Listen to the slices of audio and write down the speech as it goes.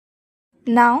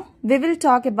Now we will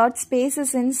talk about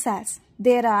spaces in SAS.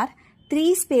 There are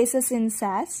 3 spaces in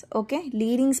SAS, okay?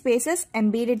 Leading spaces,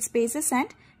 embedded spaces and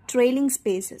trailing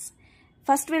spaces.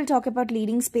 First we'll talk about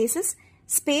leading spaces.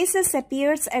 Spaces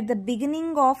appears at the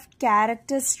beginning of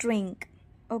character string,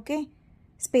 okay?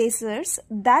 Spaces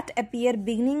that appear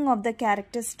beginning of the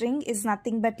character string is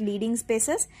nothing but leading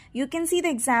spaces. You can see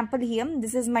the example here.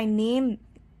 This is my name.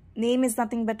 Name is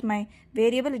nothing but my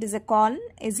variable. It is a colon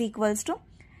is equals to.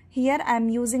 Here I am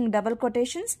using double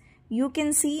quotations. You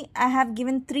can see I have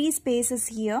given 3 spaces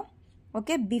here,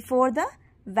 okay, before the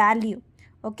value,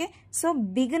 okay. So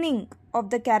beginning of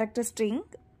the character string,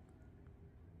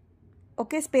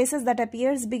 okay, spaces that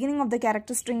appears beginning of the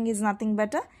character string is nothing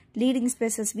but a leading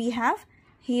spaces. We have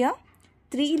here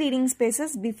 3 leading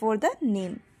spaces before the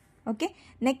name, okay.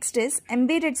 Next is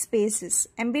embedded spaces.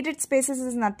 Embedded spaces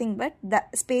is nothing but the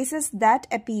spaces that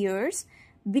appears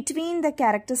between the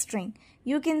character string.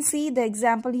 You can see the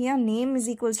example here, name is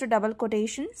equals to double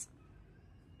quotations,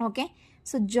 okay.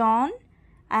 So John,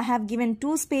 I have given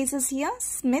 2 spaces here,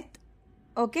 Smith,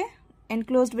 okay,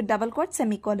 enclosed with double quote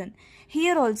semicolon.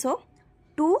 Here also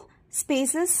 2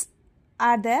 spaces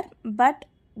are there, but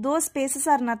those spaces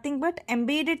are nothing but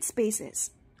embedded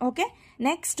spaces, okay.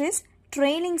 Next is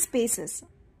trailing spaces.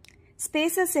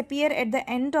 Spaces appear at the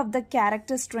end of the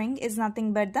character string is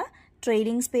nothing but the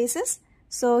trailing spaces.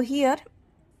 So here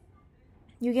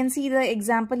you can see the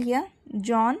example here,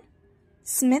 John,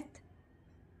 Smith.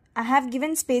 I have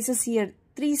given spaces here,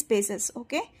 3 spaces,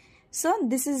 okay. So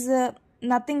this is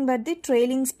nothing but the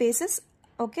trailing spaces,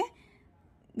 okay.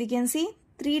 We can see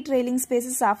 3 trailing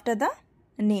spaces after the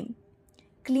name.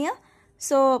 Clear?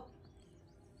 So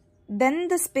when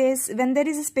there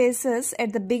is a spaces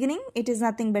at the beginning, it is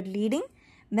nothing but leading.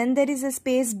 When there is a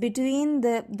space between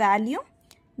the value,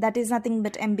 that is nothing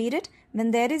but embedded.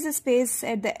 When there is a space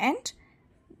at the end,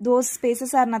 those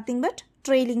spaces are nothing but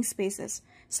trailing spaces.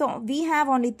 So we have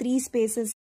only 3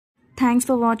 spaces. Thanks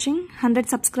for watching. 100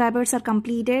 subscribers are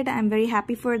completed. I'm very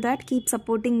happy for that. Keep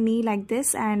supporting me like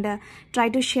this and try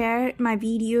to share my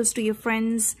videos to your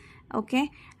friends,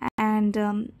 okay. And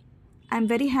I'm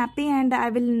very happy and I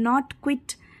will not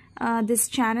quit this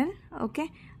channel,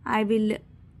 okay. I will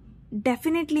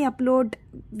definitely upload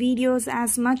videos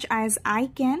as much as I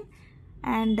can,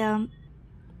 and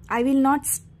I will not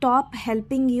stop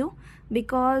helping you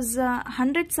because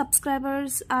 100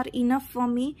 subscribers are enough for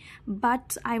me,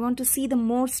 but I want to see the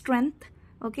more strength,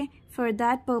 okay, for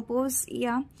that purpose,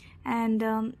 yeah.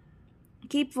 And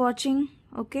keep watching,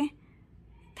 okay.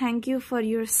 Thank you for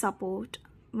your support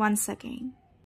once again.